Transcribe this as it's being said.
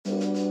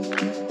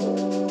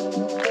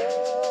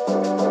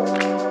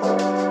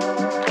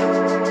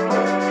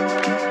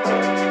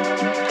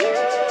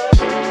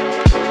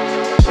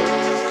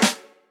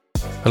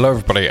Hello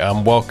everybody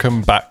and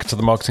welcome back to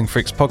the Marketing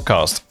Freaks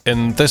podcast.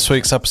 In this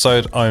week's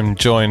episode, I'm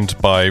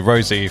joined by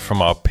Rosie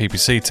from our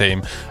PPC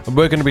team, and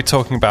we're going to be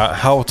talking about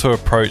how to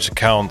approach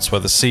accounts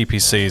where the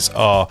CPCs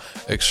are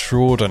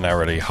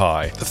extraordinarily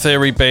high. The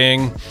theory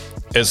being,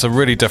 it's a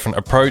really different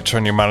approach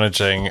when you're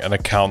managing an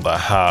account that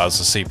has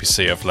a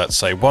CPC of, let's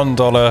say,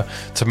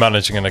 $1 to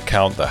managing an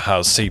account that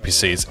has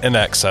CPCs in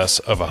excess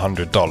of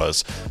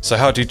 $100. So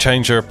how do you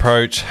change your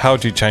approach? How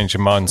do you change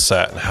your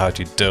mindset? And how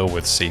do you deal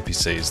with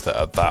CPCs that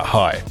are that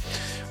high?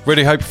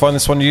 Really hope you find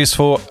this one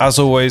useful. As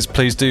always,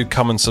 please do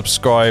come and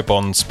subscribe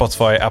on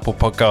Spotify, Apple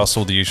Podcasts,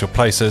 all the usual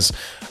places.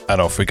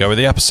 And off we go with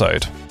the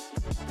episode.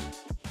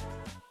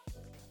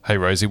 Hey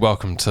Rosie,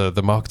 welcome to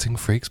the Marketing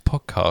Freaks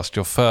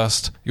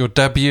podcast. Your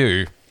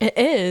debut. It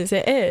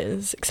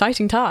is.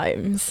 Exciting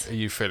times. Are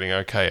you feeling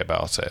okay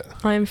about it?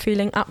 I am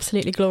feeling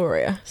absolutely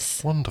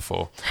glorious.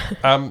 Wonderful.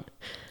 So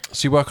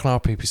you work on our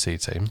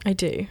PPC team. I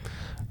do.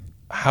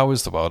 How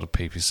is the world of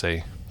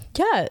PPC?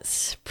 Yeah,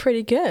 it's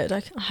pretty good.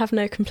 I have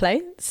no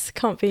complaints.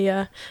 Can't be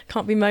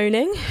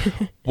moaning.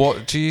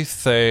 What do you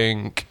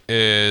think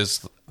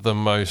is the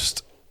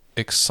most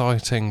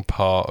exciting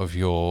part of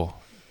your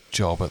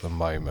job at the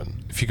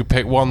moment? If you could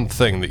pick one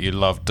thing that you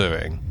love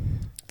doing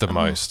the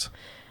most.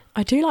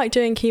 I do like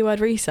doing keyword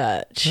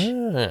research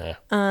Yeah.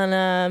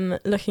 and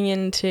looking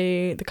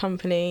into the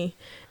company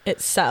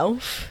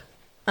itself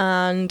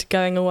and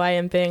going away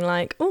and being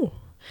like, oh,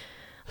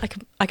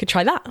 I could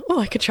try that. Oh,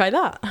 I could try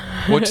that.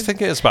 What do you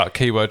think it is about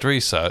keyword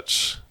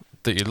research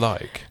that you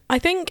like? I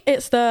think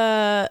it's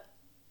that's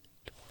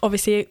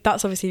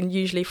obviously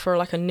usually for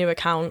like a new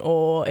account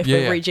or if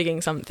we're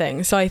rejigging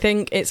something. So I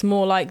think it's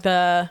more like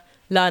the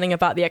learning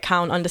about the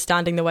account,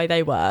 understanding the way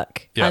they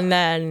work, and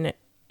then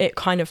it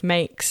kind of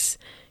makes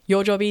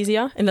your job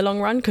easier in the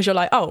long run because you're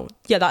like, oh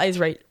yeah, that is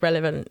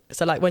relevant.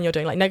 So like when you're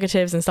doing like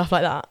negatives and stuff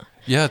like that.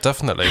 Yeah,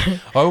 definitely.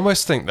 I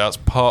almost think that's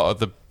part of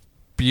the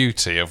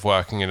beauty of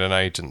working in an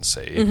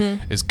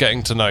agency is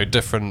getting to know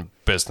different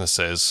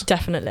businesses.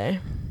 Definitely.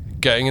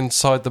 Getting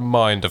inside the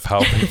mind of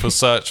how people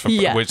search for,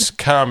 which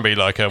can be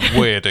like a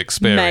weird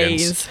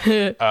experience.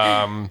 Maze.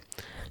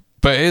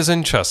 But it is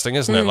interesting,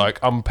 isn't it? Like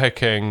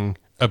unpicking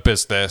a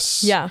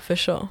business. Yeah, for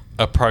sure.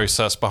 A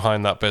process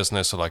behind that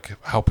business, or like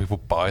how people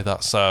buy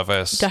that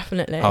service.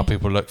 Definitely. How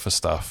people look for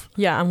stuff.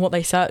 Yeah, and what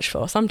they search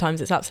for.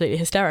 Sometimes it's absolutely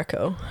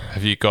hysterical.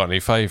 Have you got any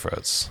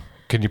favourites?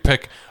 Can you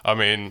pick,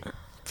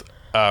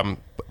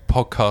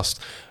 podcast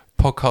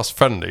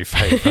friendly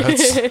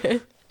favourites?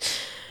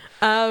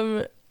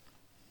 I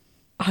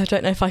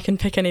don't know if I can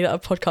pick any that are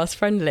podcast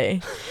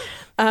friendly.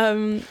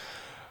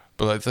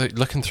 But like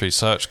looking through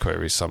search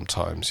queries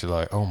sometimes, you're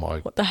like, oh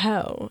my... What the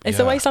hell? It's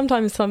the way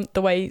sometimes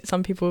the way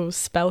some people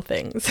spell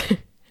things.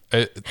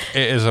 It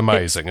is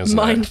amazing, isn't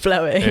it?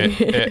 Mind-blowing.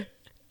 It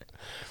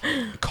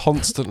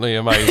constantly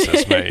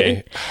amazes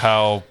me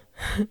how...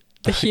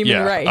 The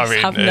human race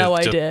have no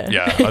idea.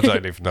 I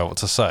don't even know what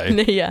to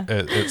say. Yeah.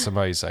 It's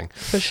amazing.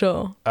 For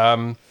sure.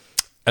 And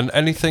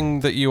anything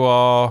that you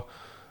are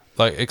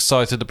like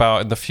excited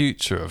about in the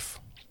future of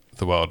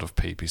the world of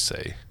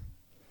PPC?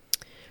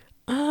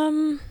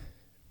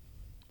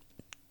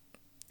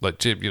 Like,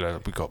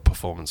 we've got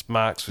Performance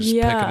Max, which is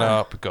picking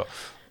up. We've got...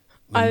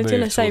 I was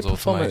going to say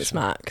Performance automation.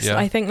 Max. Yeah.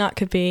 I think that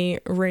could be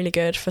really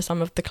good for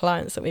some of the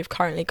clients that we've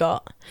currently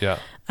got. Yeah.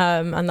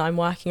 And that I'm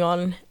working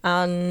on.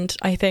 And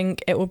I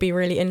think it will be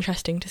really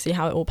interesting to see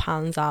how it all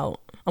pans out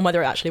and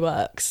whether it actually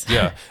works.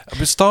 Yeah.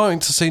 We're starting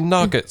to see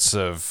nuggets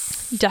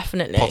of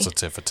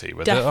positivity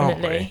with it,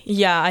 aren't we?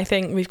 Yeah, I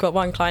think we've got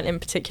one client in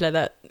particular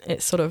that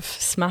it's sort of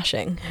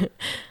smashing.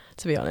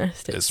 To be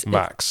honest, it's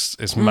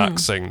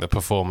maxing the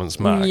Performance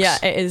Max. Yeah,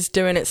 it is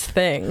doing its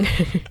thing.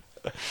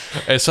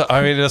 It's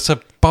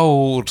a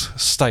bold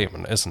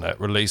statement, isn't it?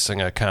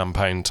 Releasing a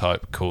campaign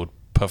type called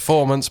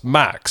Performance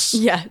Max.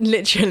 Yeah,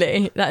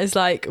 literally. That is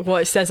like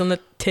what it says on the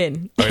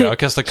tin. I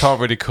guess they can't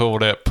really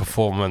call it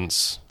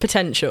Performance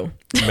Potential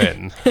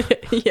Min.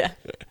 Yeah.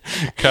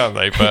 Can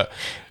they? But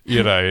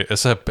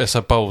it's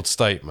a bold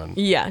statement.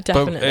 Yeah,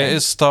 definitely. But it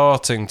is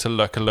starting to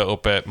look a little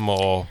bit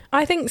more...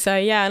 I think so,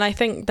 yeah. And I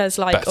think there's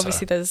better.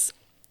 Obviously there's,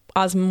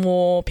 as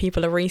more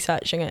people are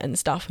researching it and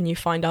stuff, and you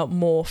find out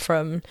more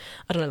from,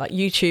 I don't know, like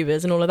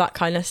YouTubers and all of that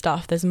kind of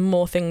stuff, there's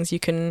more things you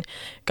can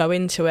go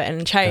into it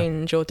and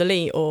change or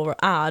delete or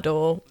add,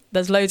 or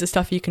there's loads of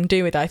stuff you can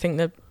do with it. I think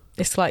that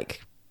it's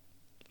like,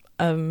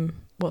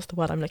 what's the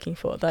word I'm looking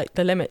for? Like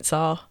the limits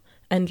are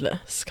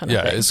endless kind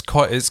of thing.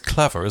 It's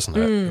clever, isn't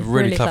it?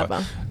 Really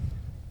clever.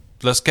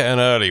 Let's get in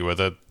early with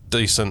a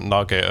decent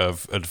nugget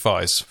of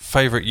advice.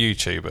 Favourite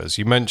YouTubers?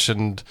 You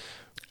mentioned...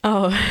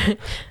 Oh,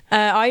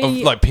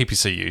 like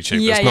PPC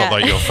YouTubers, not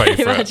like your favourite.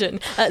 Imagine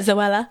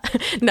Zoella.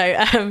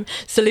 No,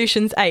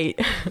 Solutions 8.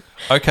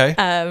 Okay.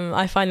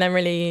 I find them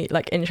really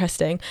like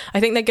interesting. I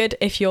think they're good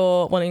if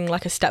you're wanting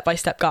like a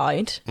step-by-step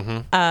guide.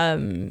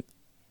 And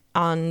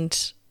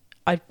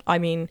I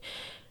mean,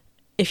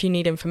 if you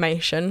need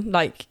information,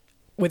 like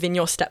within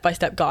your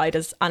step-by-step guide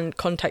and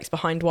context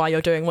behind why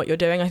you're doing what you're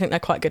doing, I think they're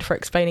quite good for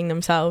explaining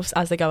themselves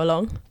as they go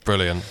along.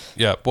 Brilliant.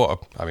 Yeah.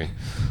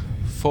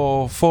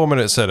 4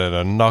 minutes in and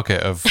a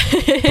nugget of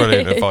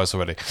brilliant advice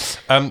already.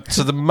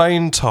 So the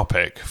main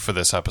topic for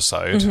this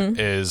episode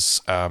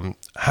is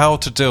how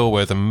to deal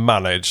with and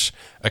manage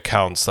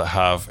accounts that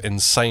have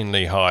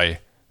insanely high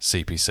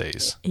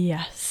CPCs.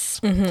 Yes.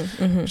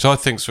 Which I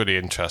think is really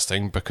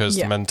interesting because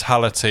the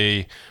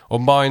mentality or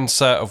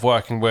mindset of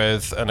working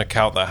with an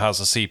account that has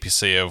a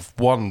CPC of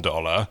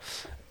 $1,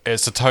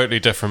 it's a totally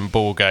different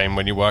ball game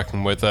when you're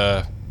working with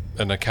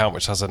an account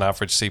which has an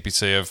average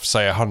CPC of,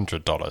 say,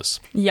 $100.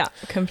 Yeah,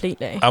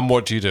 completely. And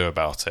what do you do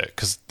about it?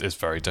 Because it's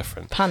very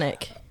different.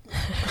 Panic.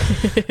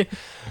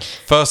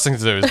 First thing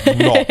to do is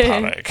not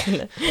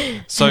panic.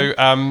 So,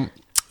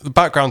 the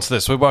background to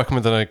this, we're working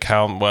with an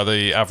account where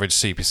the average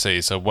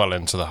CPCs are well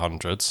into the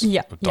hundreds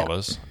of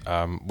dollars,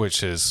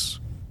 which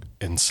is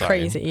insane.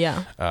 Crazy,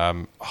 yeah.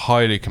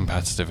 Highly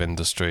competitive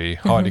industry,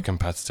 highly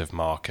competitive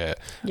market.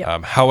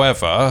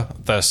 However,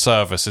 their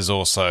service is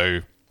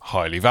also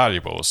highly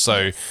valuable.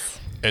 So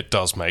it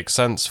does make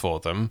sense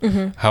for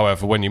them.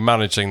 However, when you're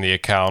managing the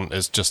account,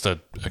 it's just a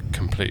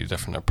completely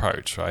different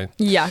approach, right?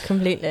 Yeah,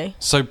 completely.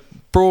 So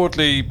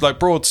broadly, like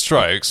broad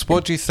strokes,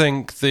 what do you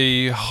think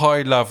the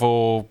high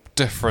level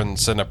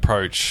difference in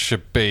approach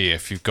should be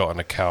if you've got an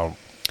account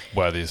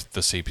where the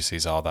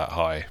CPCs are that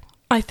high?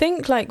 I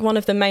think like one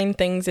of the main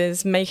things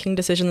is making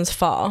decisions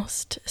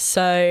fast.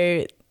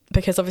 So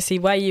because obviously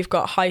where you've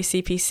got high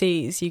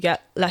CPCs, you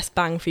get less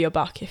bang for your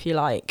buck, if you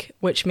like,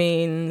 which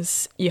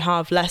means you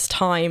have less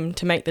time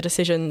to make the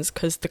decisions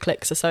because the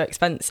clicks are so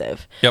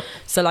expensive. Yep.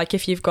 So like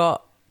if you've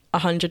got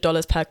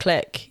 $100 per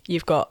click,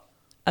 you've got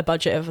a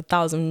budget of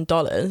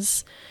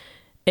 $1,000,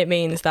 it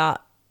means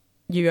that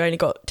you only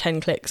got 10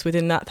 clicks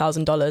within that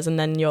 $1,000 and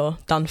then you're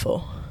done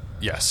for.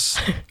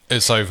 Yes.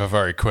 It's over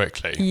very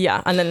quickly.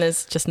 Yeah, and then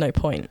there's just no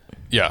point.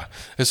 Yeah.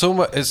 It's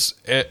almost,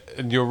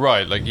 and you're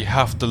right, like you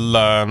have to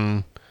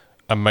learn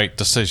and make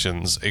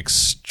decisions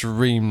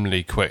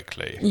extremely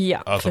quickly.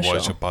 Yeah,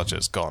 otherwise your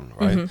budget's gone,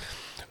 right?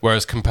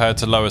 Whereas compared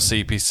to lower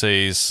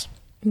CPCs,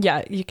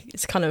 yeah,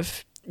 it's kind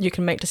of, you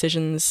can make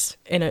decisions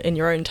in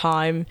your own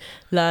time,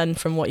 learn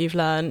from what you've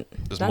learned.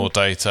 There's more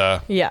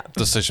data. Yeah.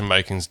 Decision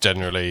making's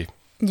generally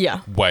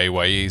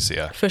way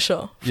easier. For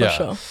sure. For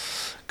sure.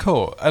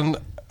 Cool. And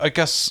I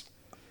guess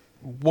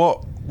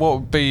what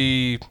would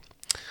be,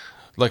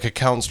 like,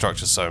 account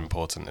structure is so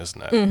important,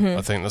 isn't it?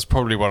 I think that's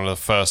probably one of the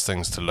first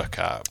things to look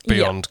at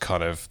beyond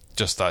kind of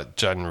just that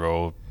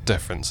general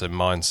difference in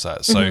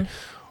mindset. So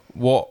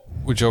what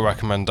would your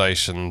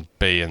recommendation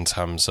be in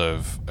terms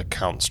of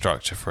account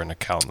structure for an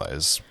account that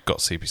has got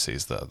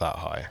CPCs that are that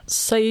high?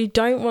 So you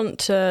don't want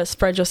to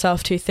spread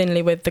yourself too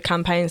thinly with the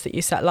campaigns that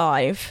you set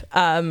live,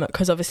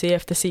 because obviously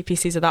if the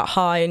CPCs are that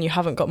high and you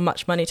haven't got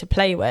much money to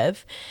play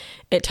with,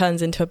 it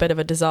turns into a bit of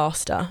a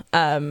disaster,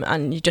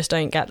 and you just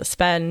don't get the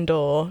spend,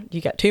 or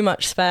you get too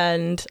much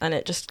spend and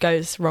it just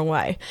goes wrong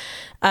way.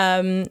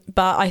 But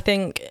I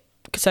think,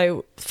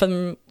 so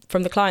from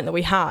the client that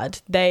we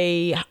had,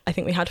 I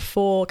think we had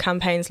 4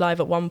 campaigns live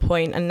at one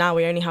point, and now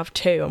we only have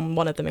 2, and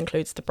one of them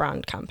includes the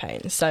brand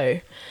campaign. So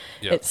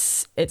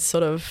it's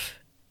sort of,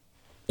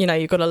 you know,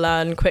 you've got to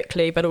learn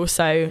quickly, but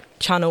also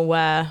channel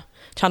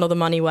the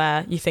money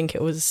where you think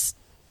it was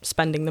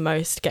spending the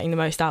most, getting the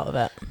most out of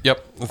it.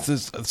 Yep,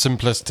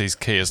 simplicity is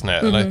key, isn't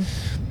it? And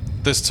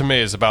this to me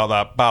is about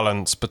that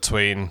balance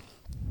between,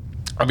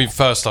 I mean,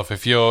 first off,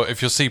 if your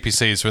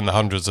CPCs are in the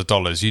hundreds of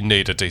dollars, you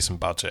need a decent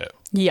budget.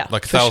 Yeah,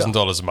 like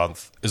 $1,000 a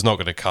month is not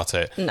going to cut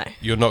it. No,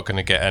 you're not going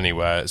to get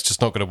anywhere. It's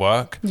just not going to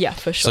work. Yeah,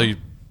 for sure. So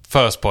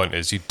first point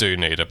is you do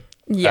need a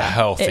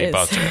healthy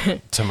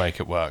budget to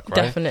make it work, right?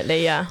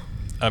 Definitely, yeah.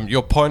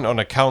 Your point on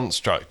account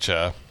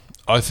structure,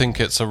 I think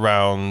it's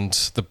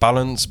around the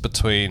balance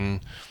between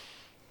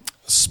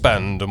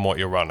spend and what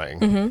you're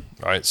running,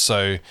 right?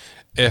 So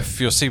if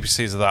your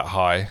CPCs are that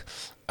high,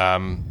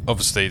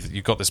 obviously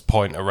you've got this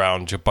point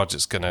around your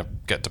budget's going to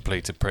get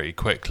depleted pretty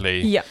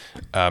quickly. Yeah.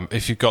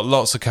 If you've got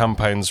lots of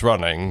campaigns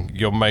running,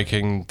 you're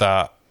making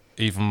that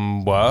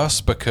even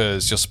worse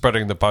because you're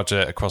spreading the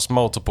budget across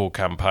multiple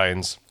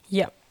campaigns.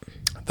 Yeah.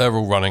 They're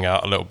all running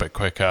out a little bit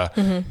quicker.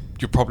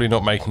 You're probably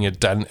not making a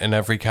dent in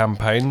every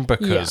campaign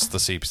because the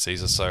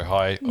CPCs are so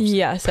high.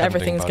 Yeah, so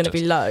everything's going to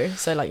be low.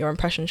 So like your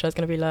impression share is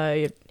going to be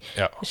low.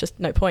 It's just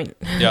no point.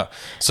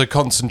 So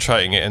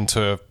concentrating it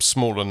into a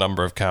smaller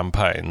number of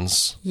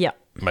campaigns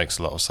makes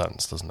a lot of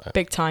sense, doesn't it?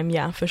 Big time,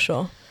 yeah, for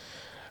sure.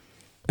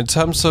 In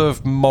terms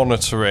of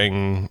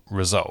monitoring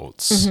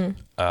results,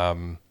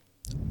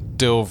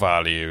 deal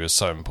value is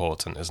so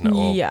important, isn't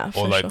it?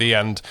 Or like the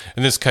end,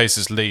 in this case,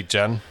 it's lead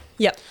gen.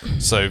 Yep.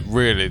 So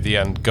really, the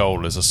end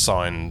goal is a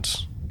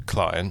signed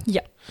client.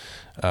 Yep.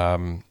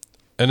 And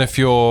if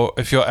your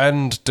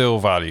end deal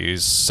value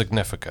is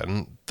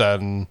significant,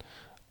 then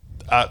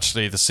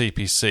actually the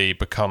CPC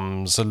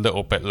becomes a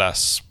little bit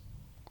less,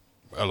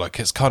 like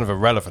it's kind of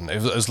irrelevant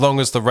as long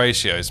as the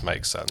ratios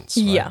make sense.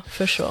 Right? Yeah,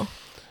 for sure.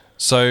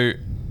 So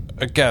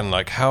again,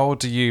 like how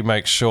do you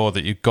make sure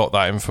that you've got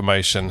that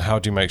information? How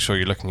do you make sure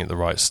you're looking at the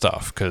right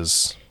stuff?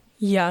 Because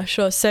Yeah,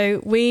 sure. So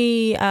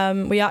we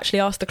actually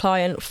asked the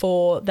client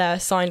for their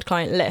signed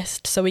client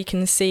list, so we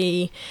can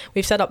see,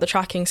 we've set up the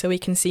tracking so we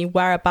can see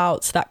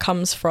whereabouts that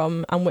comes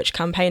from and which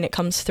campaign it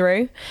comes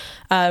through.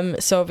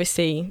 So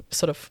obviously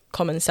sort of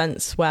common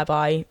sense,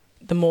 whereby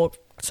the more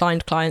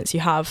signed clients you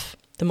have,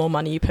 the more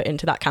money you put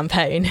into that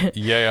campaign.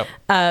 Yeah.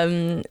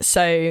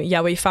 So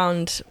yeah, we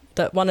found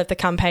that one of the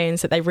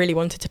campaigns that they really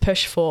wanted to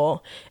push for,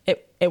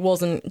 it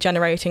wasn't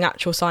generating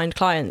actual signed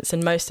clients,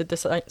 and most of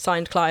the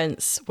signed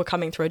clients were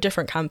coming through a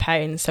different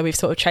campaign. So we've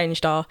sort of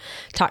changed our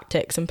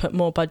tactics and put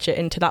more budget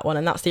into that one,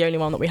 and that's the only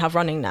one that we have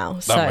running now.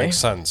 That makes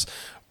sense.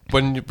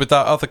 With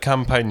that other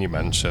campaign you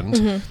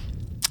mentioned,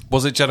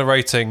 was it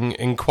generating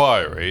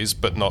inquiries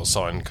but not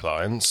signed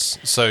clients?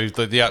 So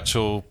the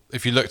actual,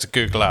 if you looked at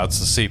Google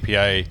Ads, the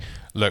CPA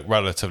look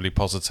relatively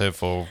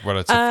positive or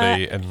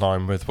relatively in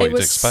line with what you'd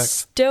expect?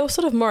 Still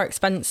sort of more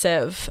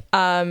expensive,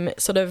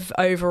 sort of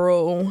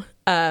overall,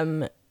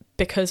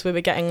 because we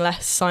were getting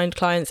less signed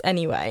clients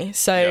anyway.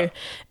 So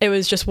it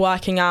was just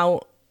working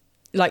out,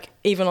 like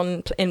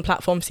even in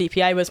platform,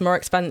 CPA was more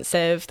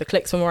expensive, the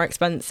clicks were more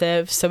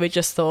expensive. So we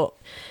just thought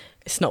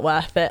it's not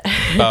worth it.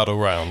 Bad all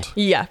round.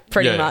 Yeah,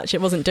 pretty much. It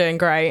wasn't doing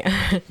great.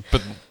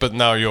 But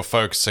now you're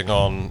focusing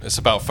on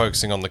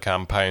the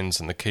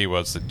campaigns and the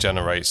keywords that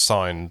generate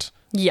signed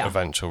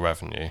eventual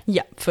revenue.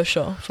 Yeah, for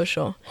sure.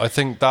 I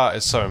think that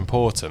is so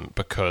important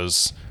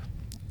because,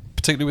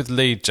 particularly with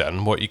lead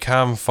gen, what you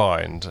can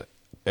find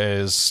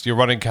is you're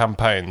running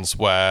campaigns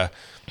where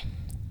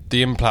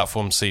the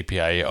in-platform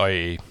CPA,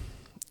 i.e.,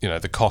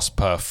 the cost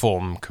per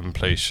form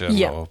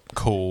completion or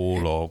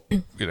call or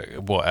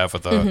whatever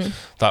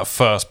that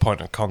first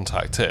point of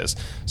contact is,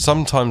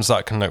 sometimes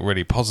that can look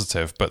really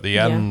positive, but the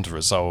end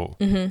result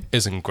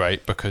isn't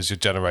great because you're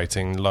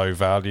generating low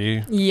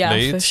value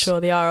leads. For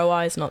sure, the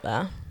ROI is not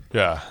there.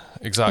 Yeah,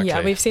 exactly.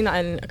 Yeah, we've seen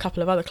that in a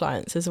couple of other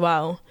clients as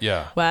well.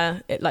 Yeah,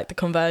 where it, like, the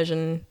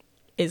conversion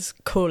is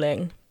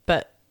cooling,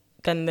 but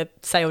then the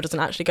sale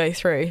doesn't actually go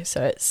through,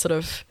 so it's sort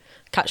of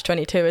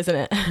catch-22, isn't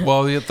it?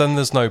 Well, then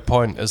there's no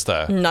point, is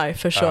there? No,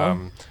 for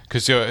sure.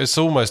 Because it's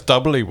almost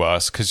doubly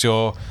worse because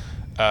you're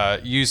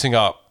using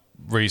up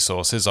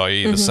resources,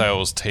 i.e. the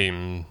sales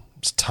team's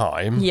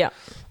time,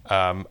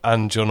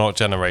 and you're not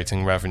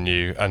generating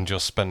revenue, and you're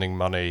spending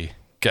money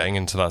getting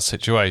into that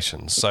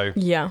situation. So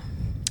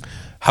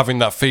having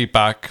that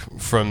feedback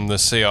from the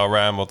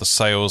CRM or the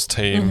sales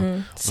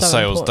team, the so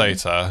sales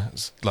important. data,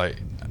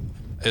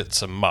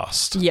 it's a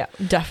must. Yeah,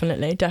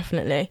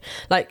 definitely.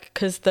 Like,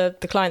 because the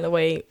client that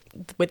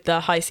with the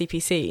high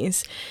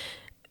CPCs,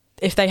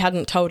 if they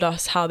hadn't told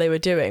us how they were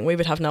doing, we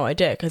would have no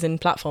idea, because in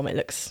platform it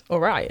looks all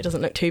right. It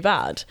doesn't look too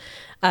bad.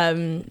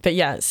 But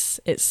yeah,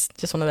 it's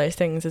just one of those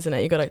things, isn't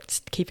it? You've got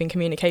to keep in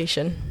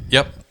communication.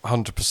 Yep,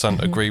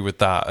 100% agree with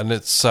that. And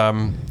it's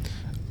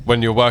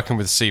when you're working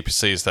with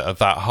CPCs that are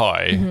that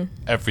high,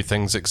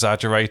 everything's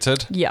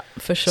exaggerated. Yeah,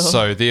 for sure.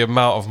 So the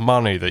amount of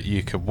money that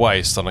you could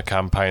waste on a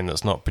campaign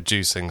that's not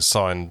producing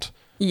signed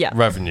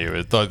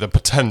revenue, the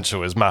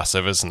potential is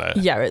massive, isn't it?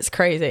 Yeah, it's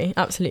crazy.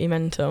 Absolutely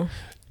mental.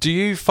 Do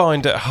you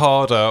find it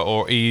harder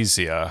or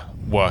easier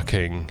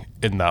working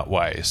in that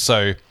way?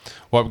 So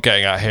what I'm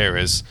getting at here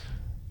is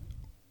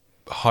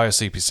higher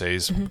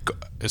CPCs,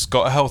 it's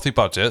got a healthy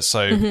budget,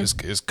 so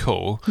it's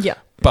cool. Yeah.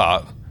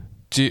 But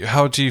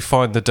how do you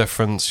find the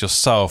difference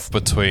yourself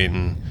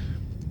between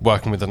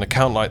working with an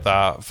account like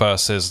that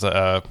versus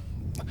the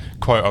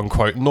quote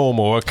unquote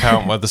normal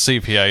account where the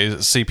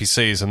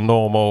CPCs are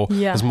normal,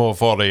 there's more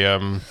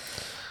volume,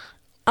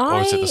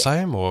 or is it the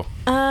same? Or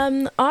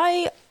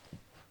I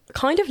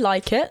kind of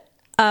like it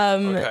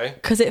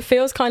because it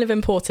feels kind of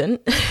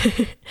important.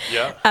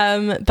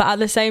 But at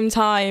the same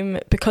time,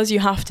 because you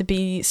have to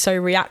be so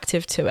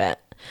reactive to it,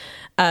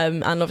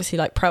 and obviously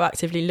like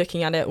proactively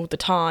looking at it all the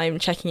time,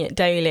 checking it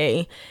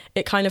daily,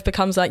 it kind of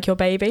becomes like your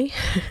baby.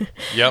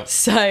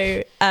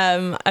 So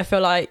I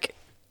feel like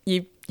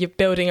you're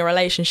building a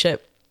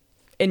relationship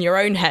in your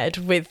own head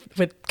with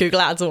Google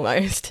Ads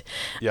almost.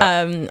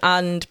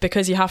 And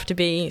because you have to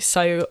be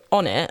so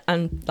on it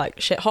and like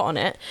shit hot on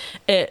it,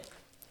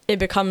 it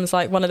becomes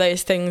like one of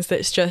those things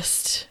that's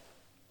just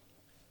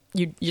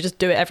you just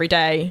do it every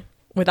day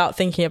without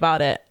thinking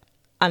about it,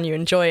 and you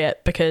enjoy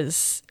it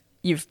because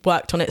you've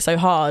worked on it so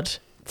hard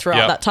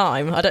throughout that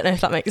time. I don't know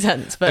if that makes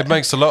sense, but it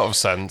makes a lot of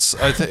sense.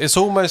 It's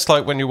almost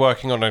like when you're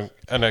working on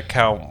an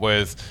account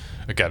with,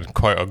 again,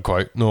 quote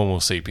unquote normal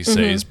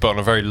CPCs, but on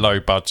a very low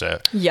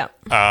budget.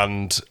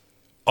 And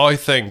I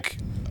think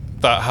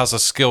that has a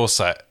skill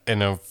set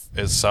in of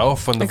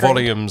itself. When the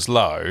volume's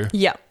low,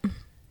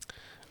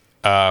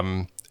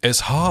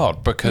 it's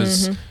hard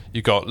because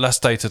you've got less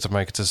data to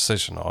make a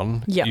decision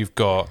on. You've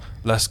got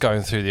less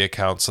going through the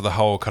account, so the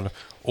whole kind of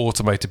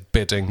automated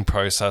bidding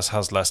process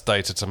has less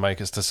data to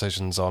make its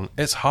decisions on.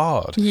 It's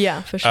hard.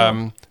 Yeah, for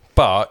sure.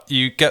 But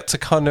you get to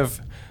kind of,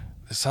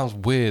 it sounds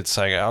weird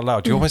saying it out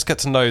loud, you almost get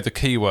to know the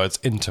keywords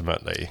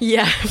intimately.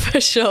 Yeah,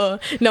 for sure.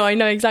 No, I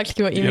know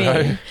exactly what you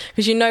mean.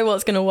 Because you know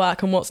what's going to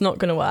work and what's not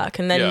going to work.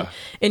 And then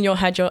in your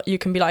head, you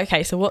can be like,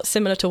 okay, so what's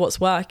similar to what's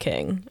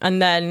working?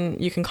 And then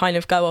you can kind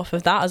of go off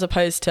of that, as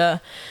opposed to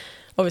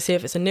obviously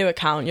if it's a new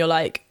account, you're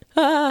like,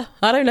 I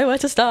don't know where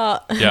to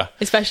start. Yeah.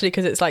 Especially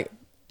because it's like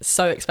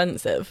so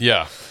expensive.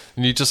 Yeah.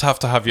 And you just have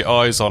to have your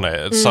eyes on it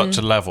at such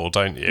a level,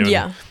 don't you? And,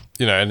 Yeah.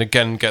 you know, and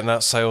again, getting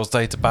that sales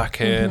data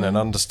back in and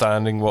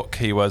understanding what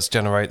keywords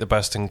generate the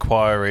best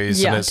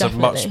inquiries. Yeah, and it's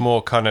definitely. a much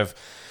more kind of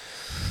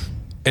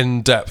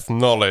in-depth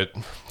knowledge.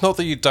 Not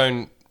that you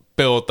don't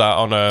build that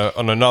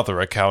on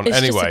another account It's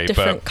anyway, just a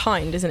different but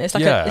kind, isn't it? It's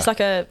like it's like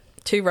a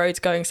two roads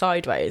going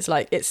sideways.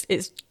 Like it's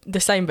the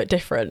same but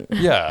different.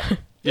 yeah,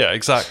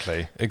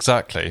 exactly.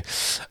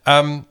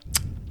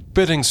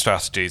 Bidding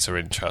strategies are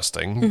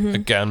interesting,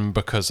 again,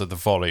 because of the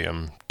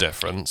volume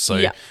difference.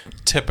 So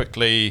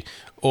typically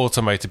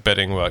automated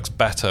bidding works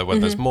better when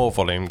there's more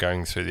volume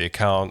going through the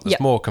account, there's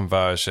more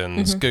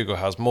conversions, Google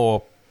has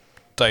more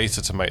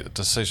data to make the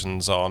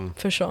decisions on.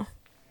 For sure.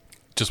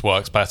 Just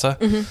works better.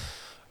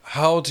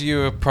 How do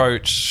you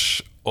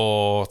approach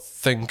or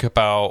think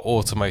about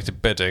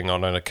automated bidding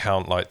on an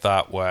account like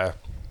that, where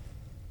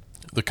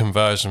the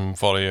conversion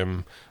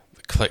volume,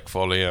 the click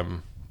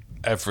volume,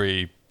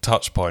 every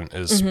touch point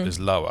is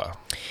lower?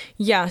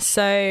 Yeah,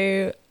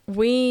 so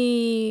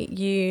we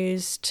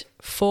used,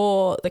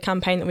 for the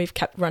campaign that we've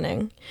kept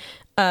running,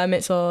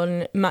 it's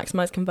on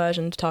maximize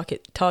conversion to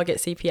target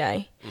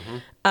CPA,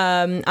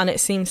 and it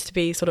seems to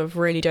be sort of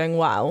really doing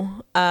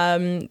well.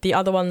 The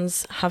other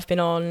ones have been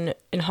on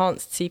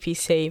enhanced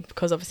CPC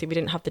because obviously we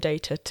didn't have the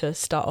data to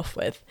start off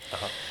with.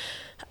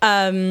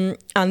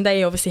 And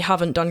they obviously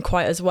haven't done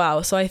quite as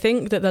well. So I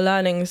think that the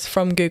learnings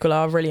from Google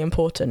are really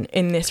important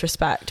in this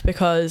respect,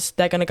 because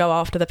they're going to go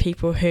after the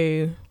people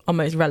who are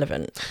most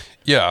relevant.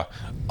 Yeah,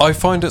 I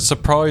find it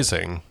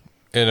surprising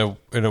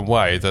in a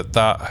way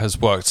that has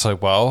worked so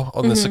well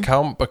on this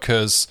account,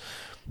 because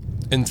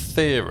in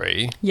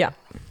theory,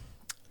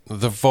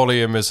 the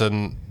volume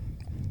isn't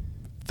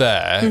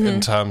there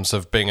in terms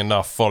of being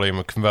enough volume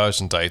of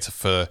conversion data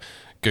for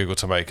Google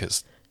to make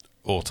its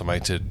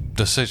automated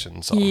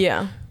decisions on.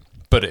 Yeah.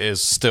 But it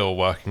is still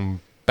working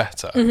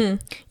better.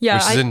 Yeah,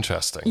 which is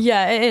interesting.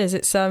 Yeah, it is.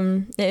 It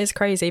is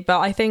crazy, but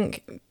I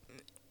think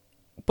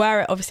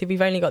where obviously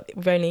we've only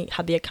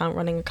had the account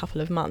running a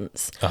couple of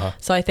months,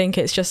 so I think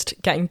it's just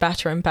getting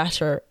better and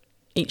better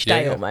each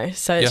day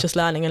almost. So it's just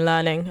learning, and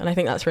I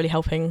think that's really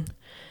helping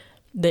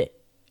the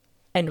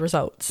end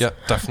results. Yeah,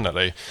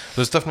 definitely.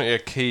 There's definitely a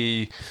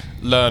key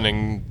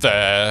learning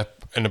there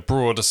in a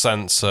broader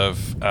sense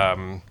of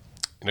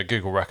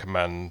Google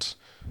recommend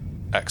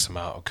X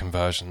amount of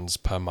conversions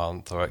per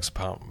month or X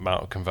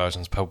amount of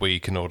conversions per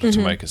week in order to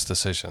make its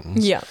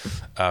decisions. Yeah.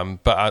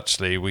 But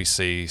actually we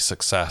see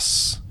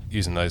success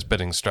using those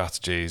bidding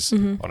strategies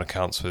on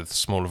accounts with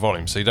smaller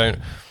volume. So it's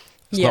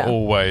not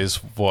always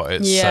what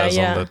it says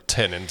on the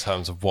tin in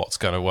terms of what's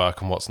going to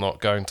work and what's not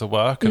going to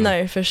work.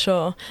 No, for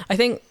sure. I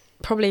think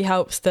probably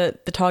helps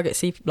that the target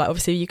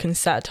obviously you can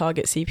set a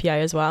target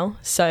CPA as well.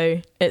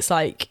 So it's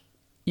like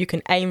you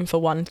can aim for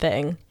one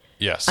thing.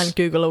 Yes. And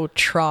Google will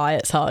try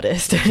its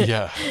hardest.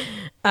 Yeah.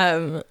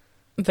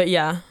 But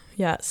yeah,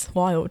 it's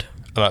wild.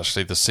 And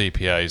actually the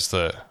CPAs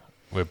that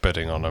we're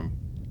bidding on are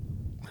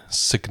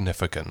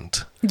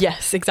significant.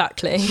 Yes,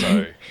 exactly.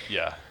 So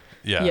yeah.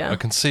 I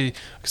can see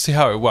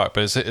how it worked,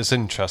 but it's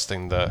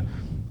interesting that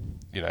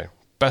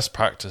best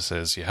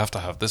practices, you have to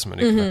have this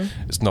many.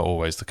 It's not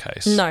always the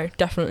case. No,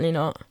 definitely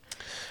not.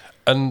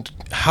 And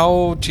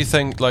how do you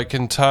think, like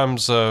in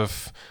terms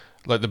of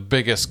like the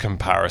biggest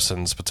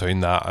comparisons between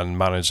that and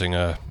managing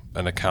an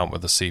account where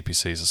the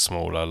CPCs are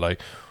smaller,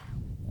 like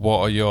what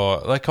are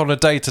your, like on a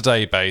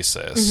day-to-day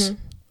basis,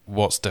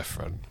 what's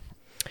different?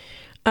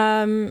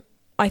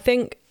 I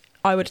think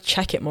I would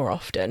check it more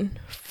often,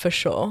 for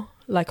sure,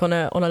 like on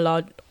a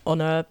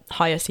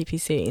higher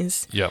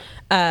CPCs. Yeah.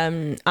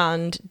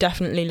 And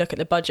definitely look at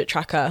the budget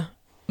tracker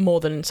more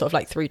than sort of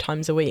like 3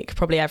 times a week,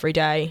 probably every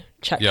day,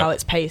 check how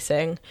it's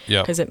pacing,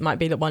 because it might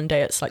be that one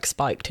day it's like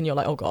spiked and you're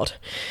like, oh god.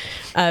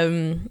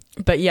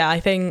 But yeah,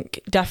 I think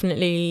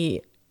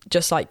definitely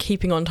just like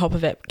keeping on top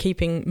of it,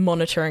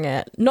 monitoring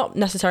it, not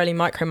necessarily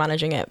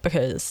micromanaging it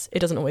because it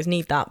doesn't always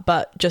need that,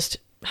 but just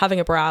having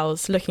a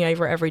browse, looking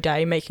over it every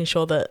day, making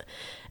sure that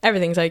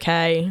everything's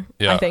okay.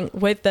 I think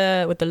with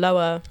the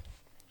lower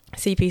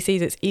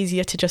CPCs, it's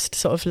easier to just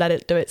sort of let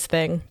it do its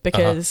thing,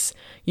 because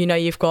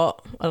you've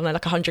got, I don't know,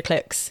 like 100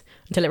 clicks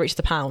until it reaches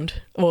the £1,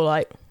 or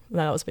like,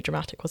 no, that was a bit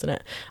dramatic, wasn't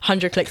it?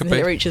 100 clicks until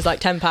it reaches like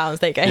 £10.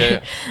 There you go.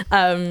 Yeah.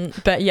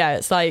 But yeah,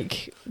 it's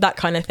like that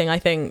kind of thing. I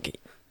think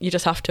you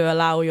just have to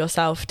allow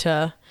yourself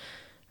to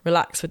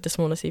relax with the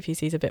smaller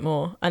CPCs a bit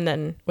more, and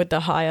then with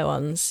the higher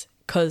ones,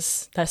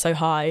 because they're so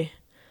high,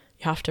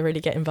 you have to really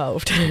get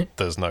involved.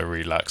 There's no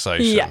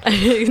relaxation. Yeah,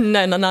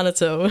 no, none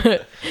at all.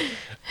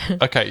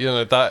 Okay,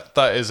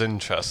 that is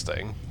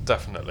interesting,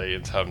 definitely,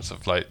 in terms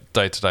of like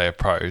day-to-day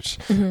approach.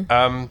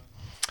 Are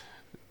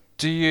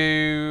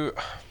you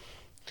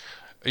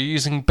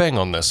using Bing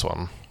on this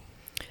one?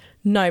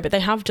 No, but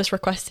they have just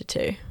requested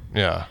to.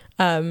 Yeah.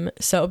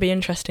 So it'll be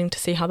interesting to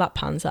see how that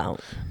pans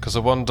out. Because I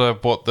wonder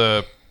what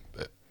maybe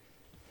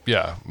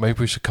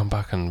we should come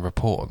back and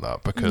report on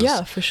that, because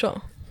yeah, for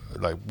sure.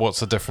 Like, what's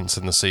the difference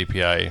in the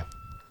CPA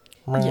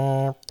I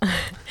don't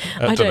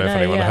know if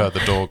anyone heard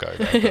the door go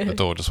there, but the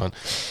door just went.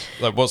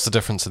 Like, what's the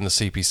difference in the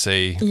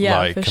CPC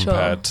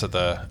compared to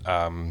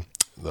the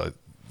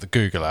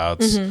Google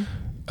ads?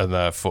 And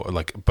therefore,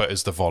 but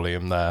is the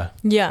volume there?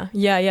 Yeah.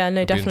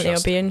 No, definitely.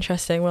 It'll be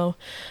interesting. We'll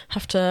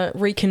have to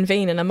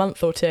reconvene in a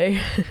month or two.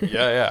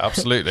 yeah,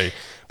 absolutely.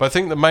 But I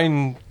think the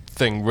main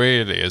thing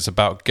really is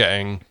about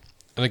getting,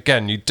 and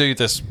again, you do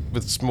this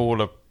with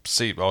smaller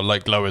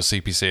lower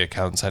CPC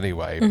accounts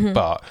anyway,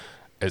 but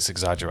it's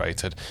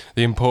exaggerated.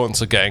 The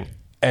importance of getting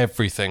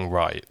everything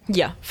right.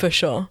 Yeah, for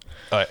sure.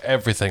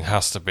 Everything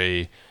has to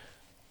be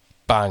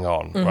bang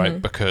on, right?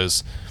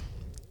 Because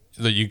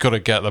you've got to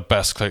get the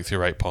best click-through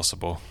rate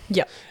possible.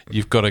 Yeah.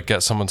 You've got to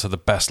get someone to the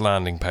best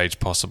landing page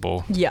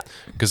possible. Yeah.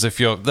 Because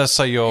let's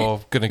say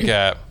you're going to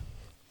get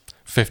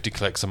 50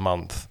 clicks a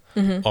month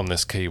on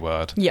this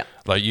keyword. Yeah.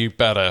 Like, you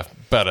better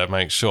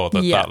make sure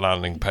that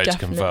landing page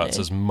converts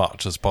as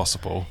much as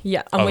possible.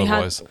 Yeah. And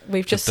otherwise,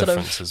 we've just sort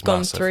of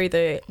gone through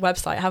the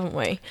website, haven't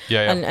we?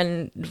 Yeah.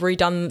 And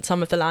redone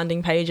some of the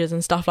landing pages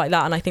and stuff like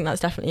that. And I think that's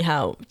definitely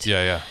helped.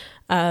 Yeah.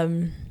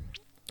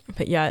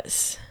 But yeah,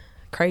 it's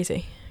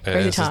crazy. It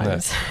is, times.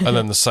 Isn't it? And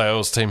then the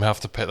sales team have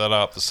to pick that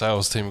up. The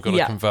sales team have got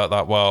to convert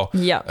that well.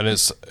 Yeah. And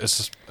it's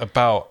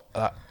about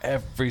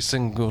every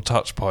single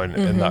touch point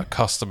in that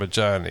customer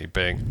journey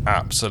being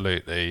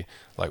absolutely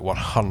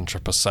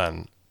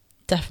 100%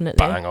 definitely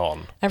bang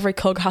on. Every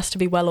cog has to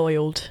be well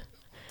oiled.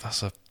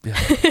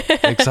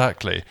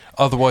 Exactly.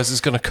 Otherwise, it's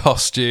going to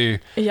cost you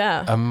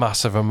a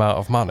massive amount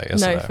of money,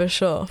 isn't it?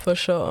 No, for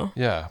sure.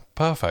 Yeah,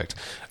 perfect.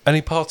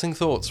 Any parting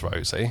thoughts,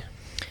 Rosie?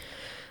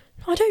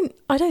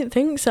 I don't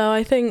think so.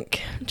 I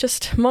think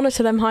just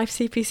monitor them high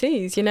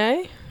CPCs, you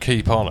know?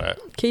 Keep on it.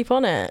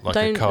 Like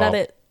don't a car let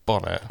it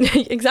bonnet.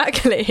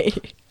 Exactly.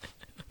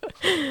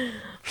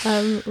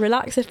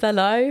 Relax if they're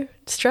low,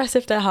 stress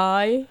if they're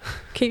high.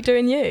 Keep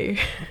doing you.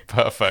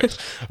 Perfect.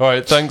 All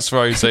right, thanks,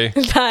 Rosie.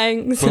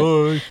 Thanks.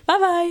 Bye.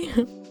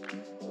 Bye.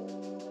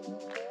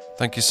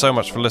 Thank you so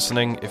much for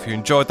listening. If you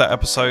enjoyed that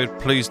episode,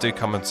 please do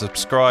come and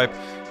subscribe.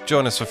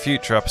 Join us for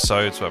future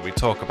episodes where we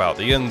talk about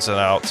the ins and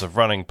outs of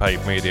running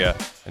paid media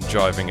and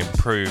driving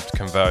improved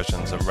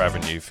conversions and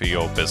revenue for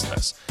your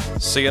business.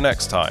 See you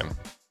next time.